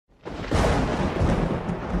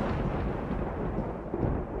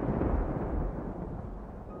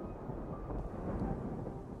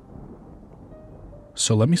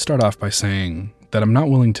So let me start off by saying that I'm not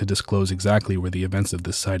willing to disclose exactly where the events of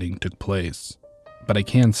this sighting took place, but I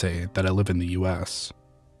can say that I live in the US.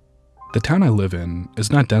 The town I live in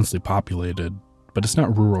is not densely populated, but it's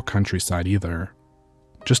not rural countryside either.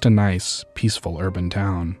 Just a nice, peaceful urban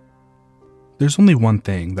town. There's only one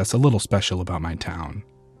thing that's a little special about my town,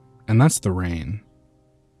 and that's the rain.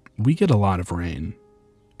 We get a lot of rain,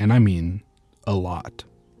 and I mean a lot.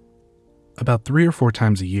 About 3 or 4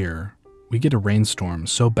 times a year, we get a rainstorm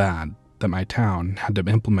so bad that my town had to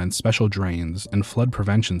implement special drains and flood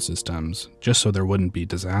prevention systems just so there wouldn't be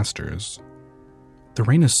disasters. The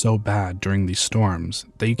rain is so bad during these storms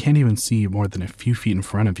that you can't even see more than a few feet in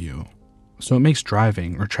front of you, so it makes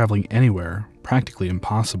driving or traveling anywhere practically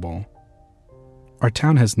impossible. Our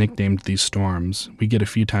town has nicknamed these storms we get a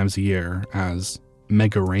few times a year as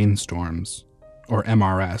mega rainstorms, or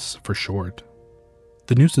MRS for short.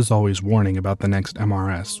 The news is always warning about the next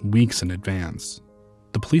MRS weeks in advance.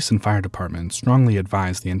 The police and fire department strongly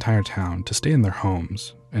advise the entire town to stay in their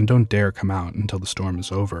homes and don't dare come out until the storm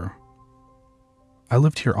is over. I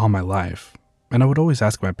lived here all my life, and I would always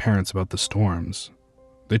ask my parents about the storms.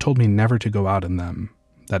 They told me never to go out in them,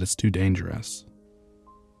 that it's too dangerous.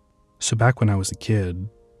 So back when I was a kid,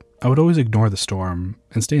 I would always ignore the storm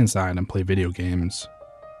and stay inside and play video games.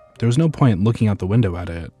 There was no point looking out the window at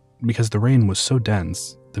it, because the rain was so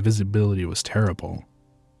dense, the visibility was terrible.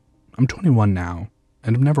 I'm 21 now,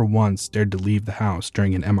 and I've never once dared to leave the house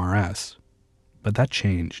during an MRS, but that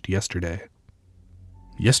changed yesterday.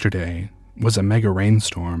 Yesterday was a mega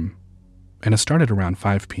rainstorm, and it started around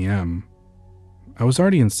 5 p.m. I was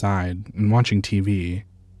already inside and watching TV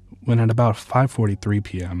when at about 5:43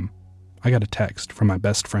 p.m., I got a text from my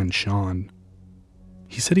best friend Sean.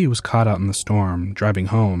 He said he was caught out in the storm driving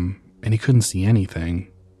home and he couldn't see anything.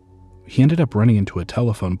 He ended up running into a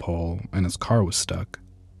telephone pole and his car was stuck.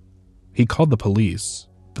 He called the police,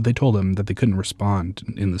 but they told him that they couldn't respond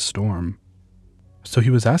in the storm. So he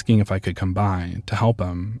was asking if I could come by to help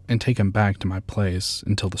him and take him back to my place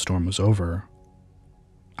until the storm was over.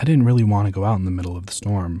 I didn't really want to go out in the middle of the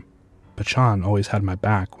storm, but Sean always had my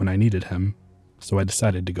back when I needed him, so I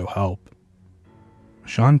decided to go help.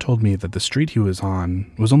 Sean told me that the street he was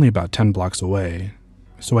on was only about 10 blocks away,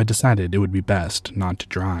 so I decided it would be best not to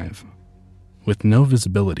drive. With no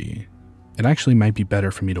visibility, it actually might be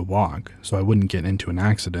better for me to walk so I wouldn't get into an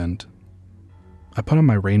accident. I put on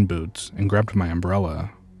my rain boots and grabbed my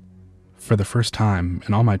umbrella. For the first time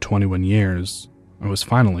in all my 21 years, I was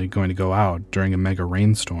finally going to go out during a mega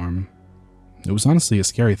rainstorm. It was honestly a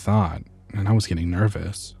scary thought, and I was getting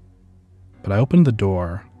nervous. But I opened the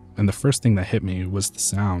door, and the first thing that hit me was the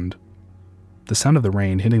sound. The sound of the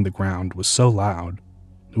rain hitting the ground was so loud,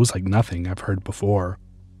 it was like nothing I've heard before.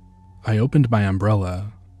 I opened my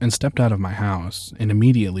umbrella and stepped out of my house and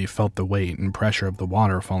immediately felt the weight and pressure of the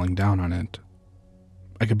water falling down on it.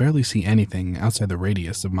 I could barely see anything outside the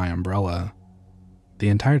radius of my umbrella. The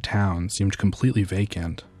entire town seemed completely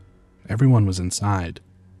vacant. Everyone was inside.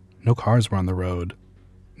 No cars were on the road.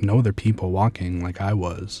 No other people walking like I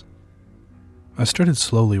was. I started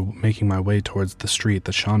slowly making my way towards the street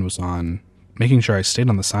that Sean was on, making sure I stayed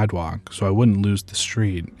on the sidewalk so I wouldn't lose the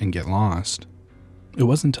street and get lost. It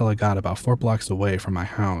wasn't until I got about 4 blocks away from my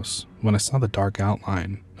house when I saw the dark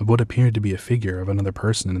outline of what appeared to be a figure of another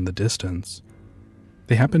person in the distance.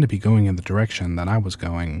 They happened to be going in the direction that I was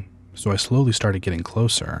going, so I slowly started getting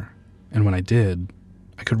closer, and when I did,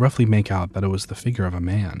 I could roughly make out that it was the figure of a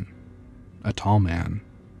man. A tall man.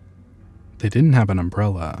 They didn't have an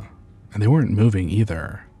umbrella, and they weren't moving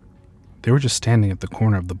either. They were just standing at the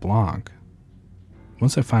corner of the block.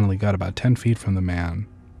 Once I finally got about 10 feet from the man,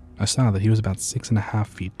 I saw that he was about 6.5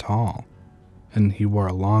 feet tall, and he wore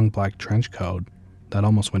a long black trench coat that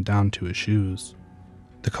almost went down to his shoes.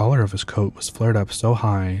 The collar of his coat was flared up so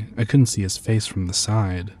high I couldn't see his face from the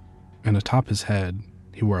side, and atop his head,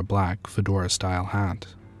 he wore a black fedora-style hat.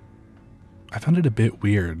 I found it a bit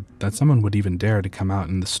weird that someone would even dare to come out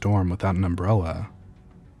in the storm without an umbrella.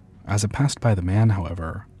 As I passed by the man,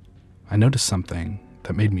 however, I noticed something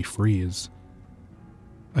that made me freeze.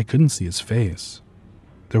 I couldn't see his face.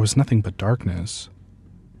 There was nothing but darkness.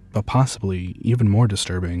 But possibly even more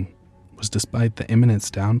disturbing was despite the imminent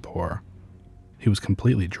downpour, he was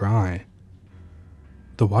completely dry.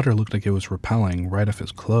 The water looked like it was repelling right off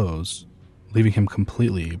his clothes, leaving him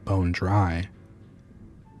completely bone dry.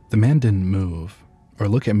 The man didn't move or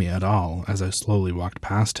look at me at all as I slowly walked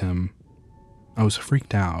past him. I was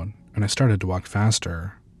freaked out and I started to walk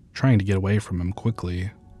faster, trying to get away from him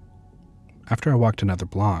quickly. After I walked another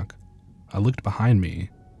block, I looked behind me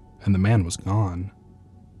and the man was gone.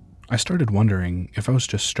 I started wondering if I was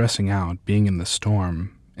just stressing out being in the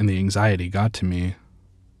storm and the anxiety got to me,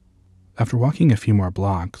 After walking a few more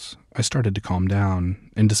blocks, I started to calm down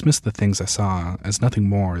and dismiss the things I saw as nothing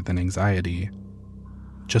more than anxiety.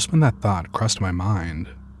 Just when that thought crossed my mind,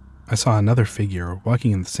 I saw another figure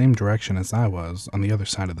walking in the same direction as I was on the other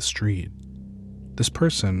side of the street. This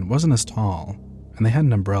person wasn't as tall, and they had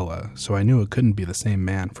an umbrella, so I knew it couldn't be the same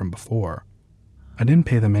man from before. I didn't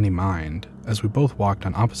pay them any mind, as we both walked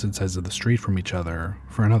on opposite sides of the street from each other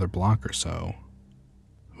for another block or so.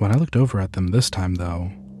 When I looked over at them this time,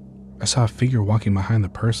 though, I saw a figure walking behind the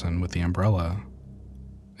person with the umbrella.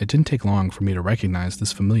 It didn't take long for me to recognize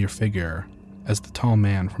this familiar figure as the tall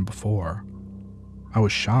man from before. I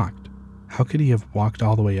was shocked. How could he have walked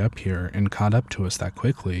all the way up here and caught up to us that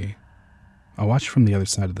quickly? I watched from the other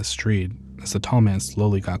side of the street as the tall man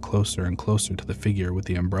slowly got closer and closer to the figure with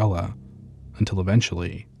the umbrella, until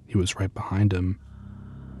eventually he was right behind him.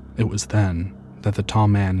 It was then that the tall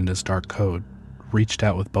man in his dark coat reached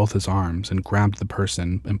out with both his arms and grabbed the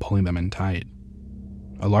person and pulling them in tight.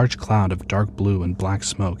 A large cloud of dark blue and black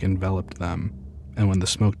smoke enveloped them, and when the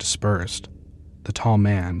smoke dispersed, the tall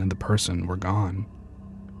man and the person were gone.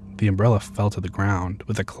 The umbrella fell to the ground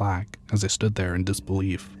with a clack as I stood there in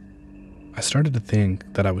disbelief. I started to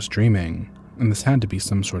think that I was dreaming, and this had to be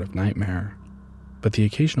some sort of nightmare. But the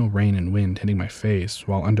occasional rain and wind hitting my face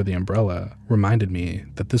while under the umbrella reminded me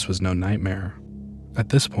that this was no nightmare. At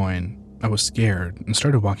this point, I was scared and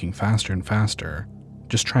started walking faster and faster,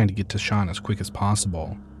 just trying to get to Sean as quick as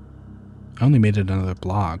possible. I only made it another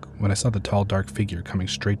block when I saw the tall dark figure coming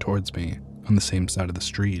straight towards me on the same side of the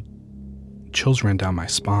street. Chills ran down my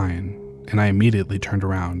spine, and I immediately turned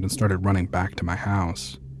around and started running back to my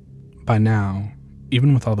house. By now,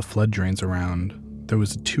 even with all the flood drains around, there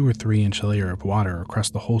was a 2 or 3 inch layer of water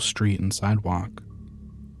across the whole street and sidewalk.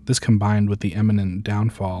 This combined with the imminent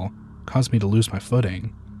downfall caused me to lose my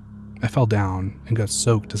footing. I fell down and got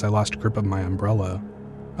soaked as I lost grip of my umbrella.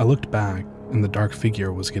 I looked back, and the dark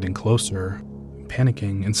figure was getting closer.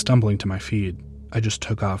 Panicking and stumbling to my feet, I just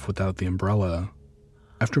took off without the umbrella.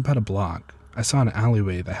 After about a block, I saw an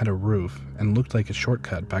alleyway that had a roof and looked like a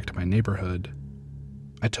shortcut back to my neighborhood.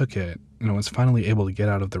 I took it, and I was finally able to get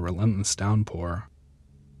out of the relentless downpour.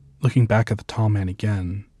 Looking back at the tall man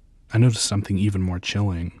again, I noticed something even more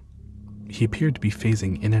chilling. He appeared to be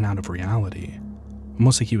phasing in and out of reality,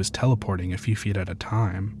 almost like he was teleporting a few feet at a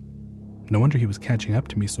time. No wonder he was catching up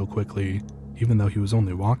to me so quickly, even though he was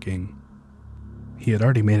only walking. He had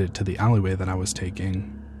already made it to the alleyway that I was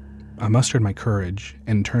taking. I mustered my courage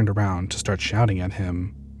and turned around to start shouting at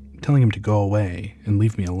him, telling him to go away and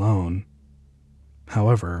leave me alone.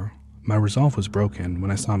 However, my resolve was broken when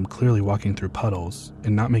I saw him clearly walking through puddles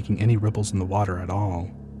and not making any ripples in the water at all.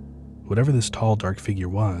 Whatever this tall, dark figure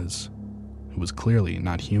was, it was clearly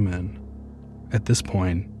not human. At this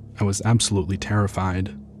point, I was absolutely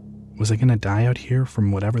terrified. Was I gonna die out here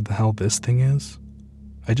from whatever the hell this thing is?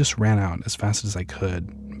 I just ran out as fast as I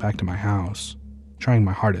could, back to my house, trying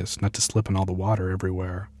my hardest not to slip in all the water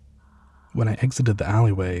everywhere. When I exited the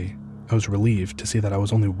alleyway, I was relieved to see that I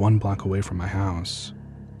was only 1 block away from my house.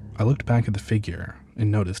 I looked back at the figure and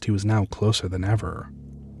noticed he was now closer than ever,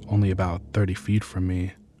 only about 30 feet from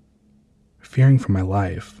me. Fearing for my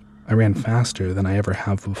life, I ran faster than I ever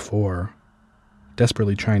have before,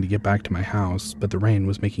 desperately trying to get back to my house, but the rain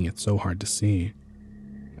was making it so hard to see.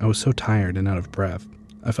 I was so tired and out of breath,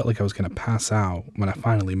 I felt like I was going to pass out when I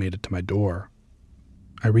finally made it to my door.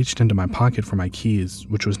 I reached into my pocket for my keys,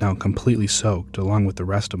 which was now completely soaked along with the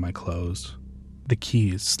rest of my clothes. The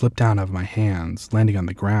keys slipped down out of my hands, landing on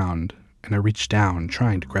the ground, and I reached down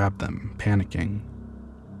trying to grab them, panicking.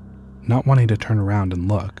 Not wanting to turn around and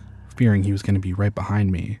look, fearing he was going to be right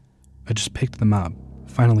behind me, I just picked them up,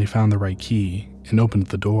 finally found the right key, and opened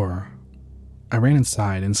the door. I ran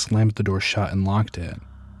inside and slammed the door shut and locked it.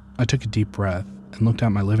 I took a deep breath and looked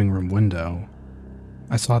out my living room window.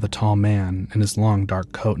 I saw the tall man in his long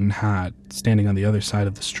dark coat and hat standing on the other side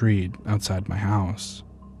of the street outside my house.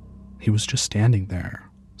 He was just standing there,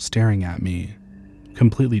 staring at me,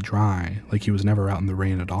 completely dry like he was never out in the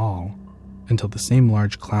rain at all, until the same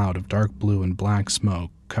large cloud of dark blue and black smoke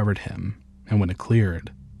covered him, and when it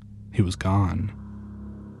cleared, he was gone.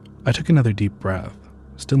 I took another deep breath,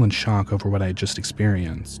 still in shock over what I had just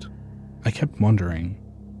experienced. I kept wondering,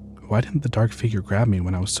 why didn't the dark figure grab me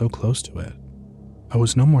when I was so close to it? I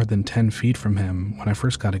was no more than 10 feet from him when I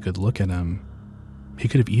first got a good look at him. He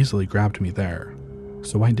could have easily grabbed me there,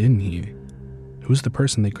 so why didn't he? Who's the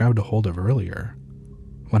person they grabbed a hold of earlier?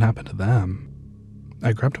 What happened to them?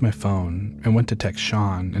 I grabbed my phone and went to text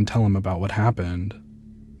Sean and tell him about what happened,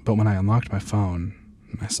 but when I unlocked my phone,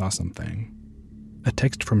 I saw something. A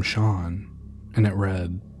text from Sean, and it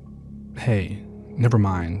read, "Hey, never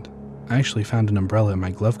mind. I actually found an umbrella in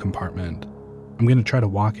my glove compartment. I'm gonna try to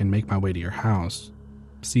walk and make my way to your house.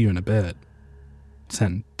 See you in a bit.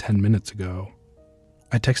 Sent 10 minutes ago.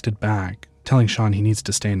 I texted back, telling Sean he needs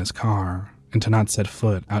to stay in his car and to not set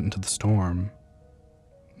foot out into the storm.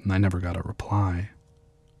 I never got a reply.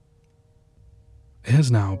 It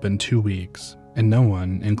has now been 2 weeks, and no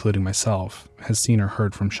one, including myself, has seen or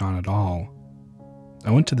heard from Sean at all.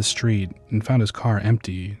 I went to the street and found his car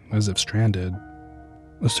empty, as if stranded.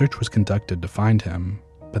 A search was conducted to find him,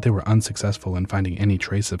 but they were unsuccessful in finding any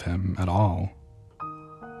trace of him at all.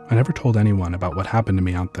 I never told anyone about what happened to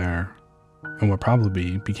me out there, and what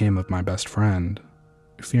probably became of my best friend,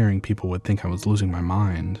 fearing people would think I was losing my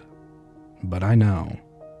mind. But I know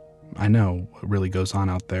what really goes on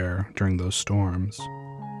out there during those storms.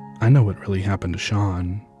 I know what really happened to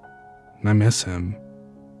Sean. I miss him.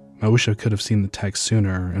 I wish I could have seen the text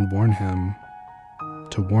sooner and warned him.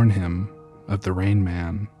 To warn him of the Rain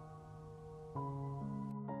Man.